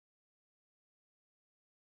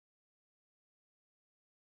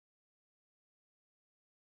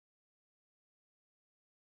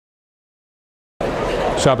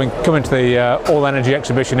So I've been coming to the All Energy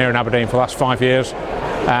exhibition here in Aberdeen for the last 5 years,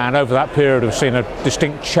 and over that period we've seen a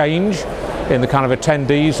distinct change in the kind of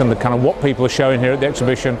attendees and the kind of what people are showing here at the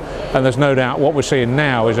exhibition. And there's no doubt what we're seeing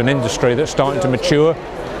now is an industry that's starting to mature,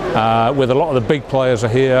 with a lot of the big players are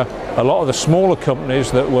here. A lot of the smaller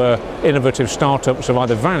companies that were innovative startups have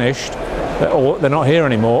either vanished, or they're not here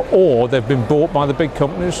anymore, or they've been bought by the big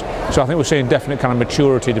companies. So I think we're seeing definite kind of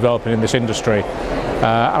maturity developing in this industry.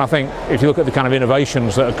 And I think if you look at the kind of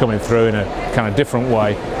innovations that are coming through in a kind of different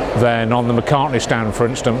way, then on the MacArtney stand, for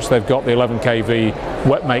instance, they've got the 11 kV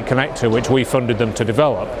Wet-mate connector, which we funded them to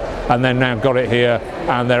develop, and they've now got it here,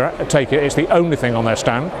 and it's the only thing on their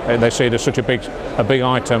stand. They see it as such a big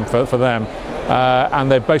item for them, and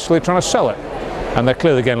they're basically trying to sell it. And they're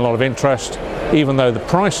clearly getting a lot of interest, even though the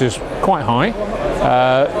price is quite high.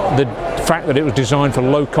 The fact that it was designed for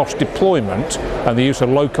low-cost deployment and the use of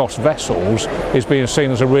low-cost vessels is being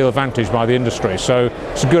seen as a real advantage by the industry. So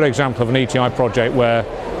it's a good example of an ETI project where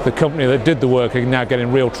the company that did the work are now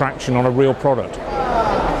getting real traction on a real product.